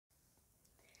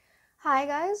Hi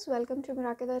guys, welcome to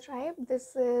Miracle Tribe.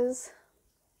 This is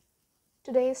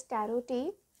today's tarot tea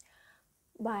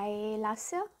by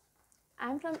Lasya.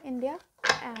 I'm from India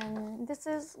and this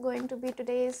is going to be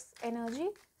today's energy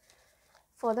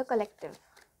for the collective.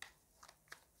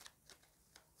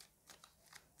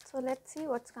 So let's see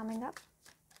what's coming up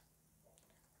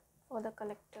for the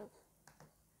collective.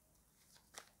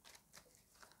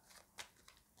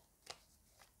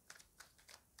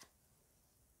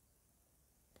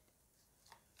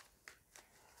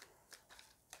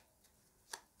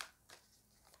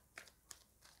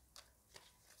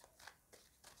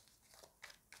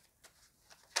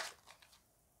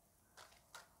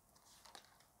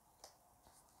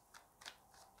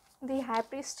 The High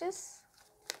Priestess,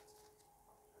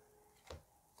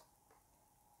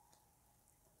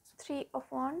 3 of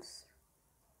Wands,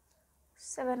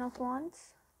 7 of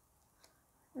Wands,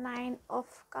 9 of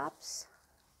Cups,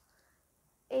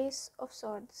 Ace of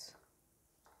Swords.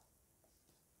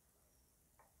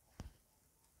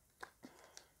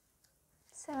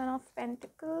 Seven of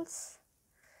Pentacles,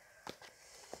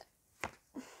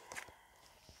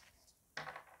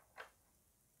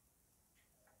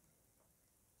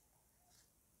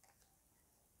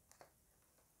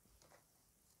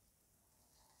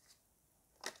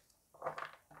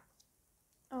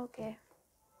 okay,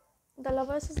 the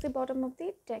Lovers is the bottom of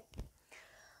the deck.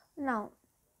 Now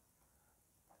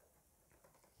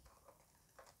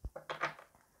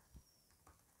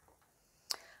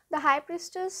the High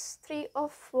Priestess, 3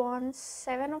 of Wands,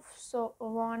 7 of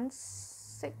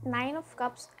Wands, 9 of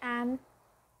Cups and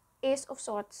Ace of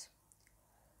Swords.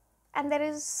 And there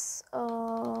is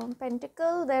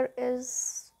Pentacle, there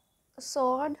is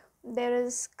Sword, there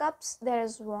is Cups, there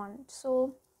is Wand.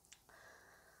 So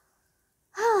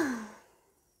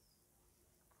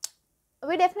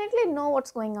we definitely know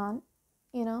what's going on,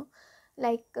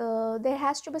 like there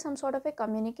has to be some sort of a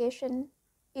communication.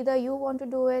 Either you want to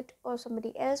do it or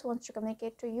somebody else wants to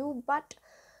communicate to you, but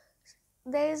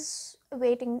there's a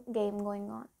waiting game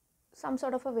going on, some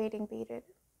sort of a waiting period.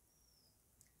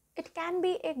 It can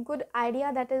be a good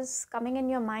idea that is coming in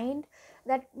your mind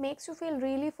that makes you feel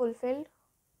really fulfilled,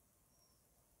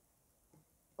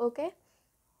 okay,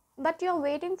 but you're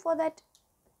waiting for that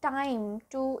time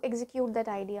to execute that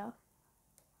idea.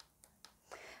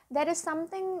 There is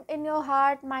something in your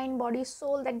heart, mind, body,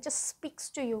 soul that just speaks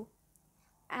to you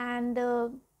and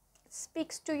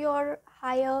speaks to your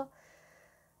higher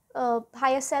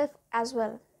self as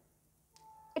well.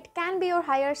 It can be your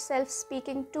higher self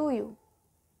speaking to you.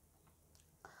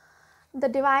 The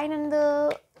divine and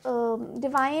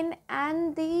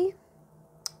the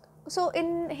so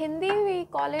in Hindi we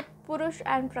call it Purush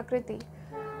and Prakriti.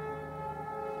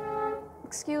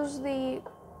 Excuse the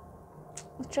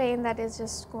train that is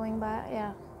just going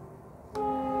by.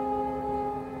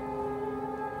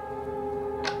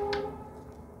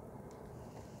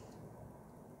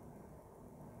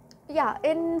 Yeah,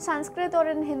 in Sanskrit or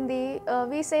in Hindi,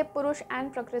 we say Purush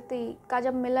and Prakriti का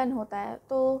जब मिलन होता है,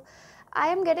 तो I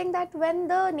am getting that when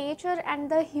the nature and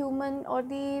the human or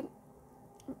the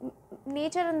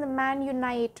nature and the man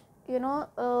unite,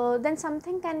 then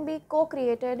something can be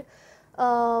co-created,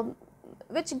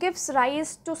 which gives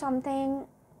rise to something,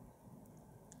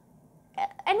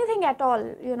 anything at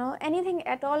all, anything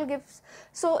at all gives.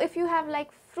 So if you have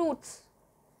like fruits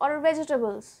or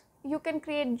vegetables, you can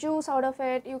create juice out of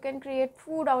it, you can create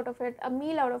food out of it, a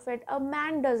meal out of it. A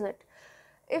man does it.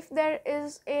 If there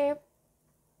is a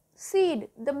seed,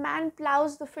 the man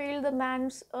plows the field, the man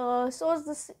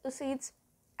sows the seeds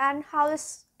and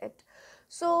harvests it.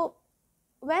 So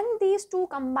when these two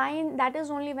combine, that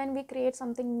is only when we create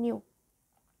something new.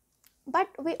 But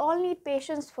we all need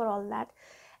patience for all that.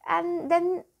 And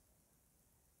then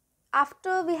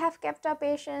after we have kept our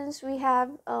patience, we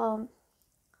have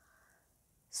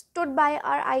stood by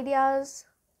our ideas,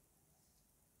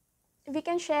 we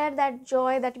can share that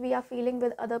joy that we are feeling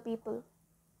with other people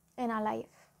in our life.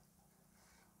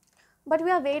 But we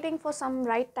are waiting for some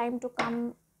right time to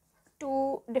come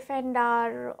to defend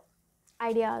our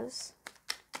ideas.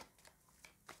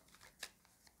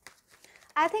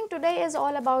 I think today is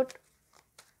all about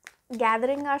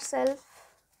gathering ourselves,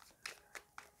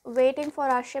 waiting for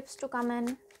our ships to come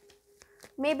in.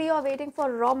 Maybe you're waiting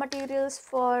for raw materials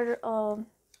for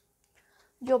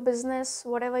your business,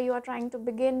 whatever you are trying to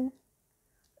begin.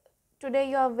 Today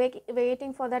you are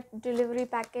waiting for that delivery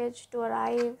package to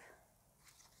arrive.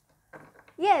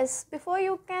 Yes, before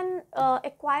you can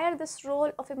acquire this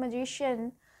role of a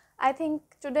magician, I think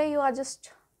today you are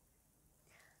just,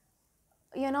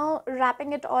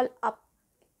 wrapping it all up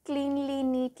cleanly,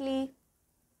 neatly.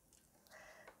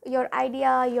 Your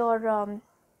idea, your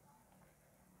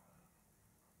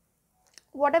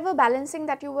whatever balancing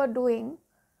that you were doing,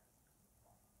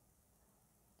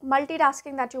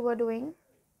 multitasking that you were doing,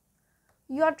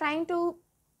 you are trying to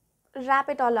wrap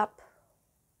it all up.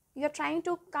 You're trying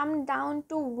to come down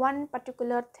to one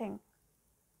particular thing,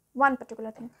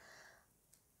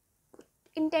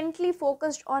 intently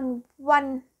focused on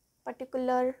one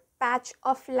particular patch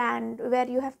of land where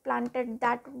you have planted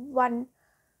that one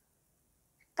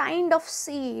kind of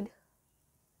seed.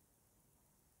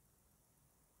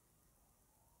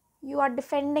 You are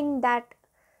defending that,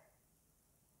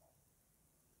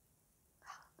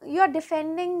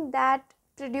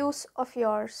 produce of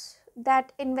yours,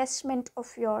 that investment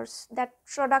of yours, that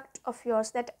product of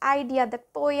yours, that idea,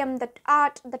 that poem, that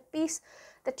art, that piece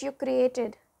that you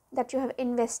created, that you have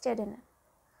invested in.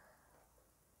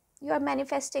 You are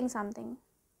manifesting something,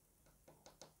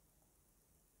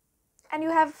 and you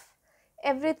have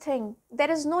everything. There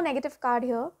is no negative card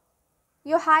here.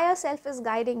 Your higher self is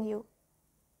guiding you.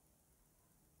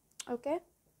 Okay,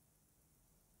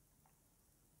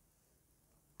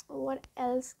 what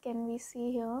else can we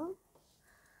see here?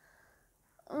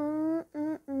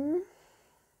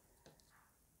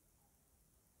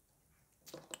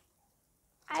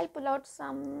 I'll pull out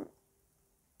some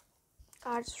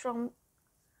cards from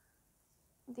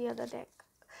the other deck.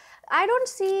 I don't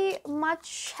see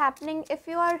much happening. If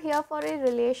you are here for a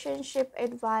relationship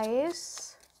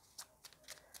advice,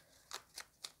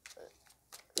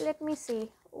 let me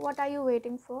see. What are you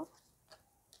waiting for?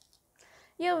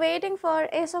 You're waiting for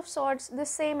Ace of Swords. This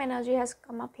same energy has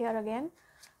come up here again.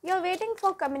 You're waiting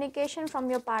for communication from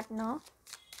your partner.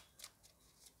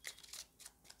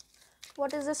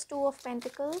 What is this? Two of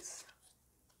Pentacles.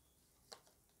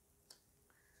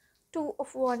 Two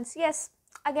of Wands. Yes,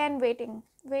 again waiting.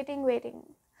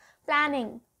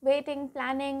 Planning,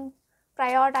 planning,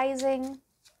 prioritizing.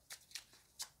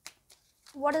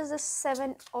 What is this?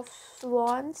 Seven of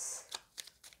Wands.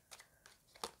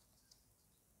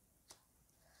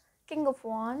 King of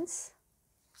Wands.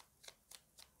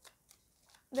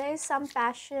 There is some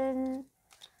passion,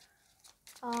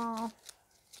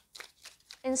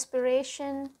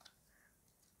 inspiration.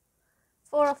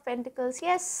 Four of Pentacles.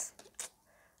 Yes.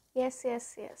 There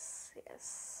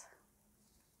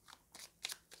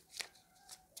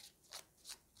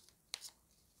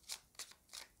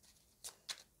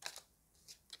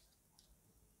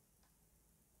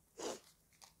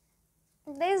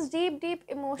is deep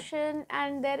emotion,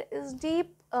 and there is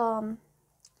deep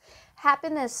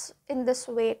happiness in this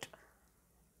weight,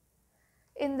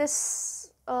 in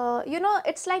this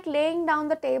it's like laying down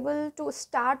the table to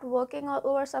start working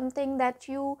over something that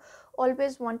you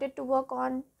always wanted to work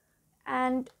on,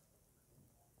 and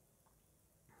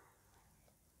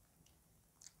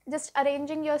just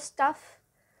arranging your stuff.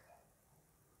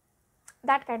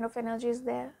 That kind of energy is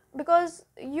there, because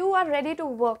you are ready to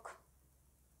work,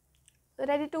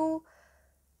 ready to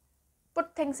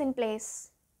put things in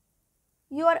place.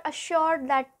 You are assured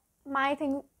that my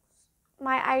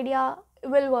idea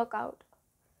will work out.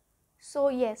 So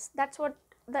yes, that's what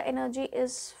the energy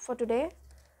is for today.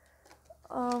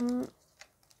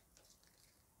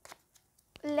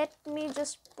 Let me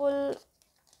just pull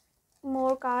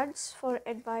more cards for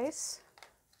advice.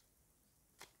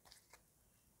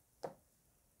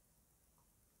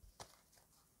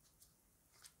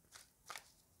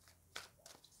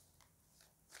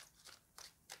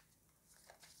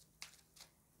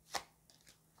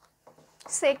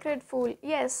 Sacred Fool.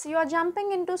 Yes, you are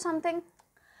jumping into something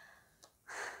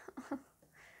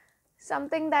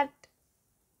something that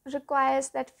requires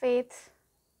that faith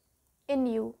in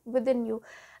you, within you.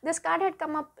 This card had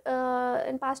come up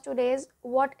in past 2 days.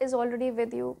 What is already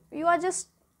with you? You are just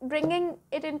bringing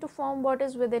it into form, what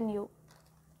is within you.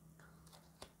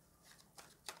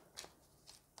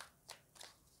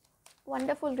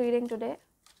 Wonderful reading today.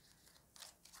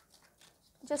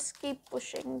 Just keep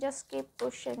pushing, just keep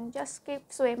pushing, just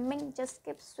keep swimming, just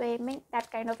keep swimming.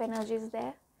 That kind of energy is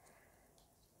there.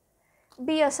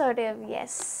 Be assertive.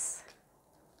 Yes.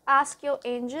 Ask your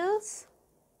angels.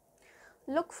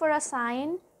 Look for a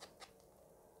sign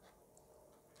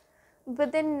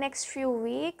within next few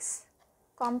weeks.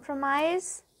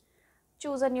 Compromise.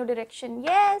 Choose a new direction.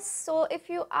 Yes. So if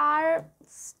you are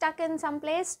stuck in some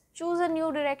place, choose a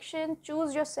new direction.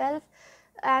 Choose yourself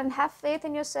and have faith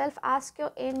in yourself. Ask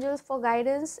your angels for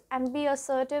guidance and be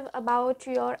assertive about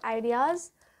your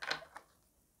ideas,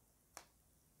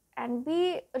 and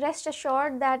be rest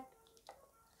assured that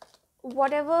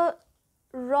whatever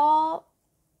raw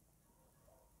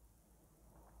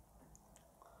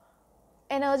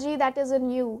energy that is in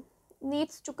you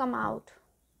needs to come out.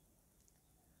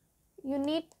 You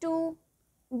need to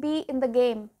be in the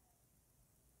game.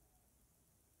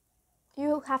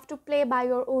 You have to play by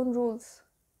your own rules.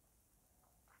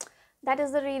 That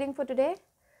is the reading for today.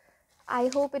 I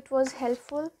hope it was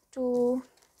helpful to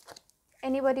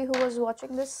anybody who was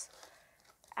watching this,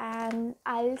 and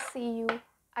I'll see you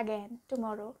again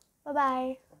tomorrow. Bye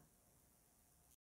bye.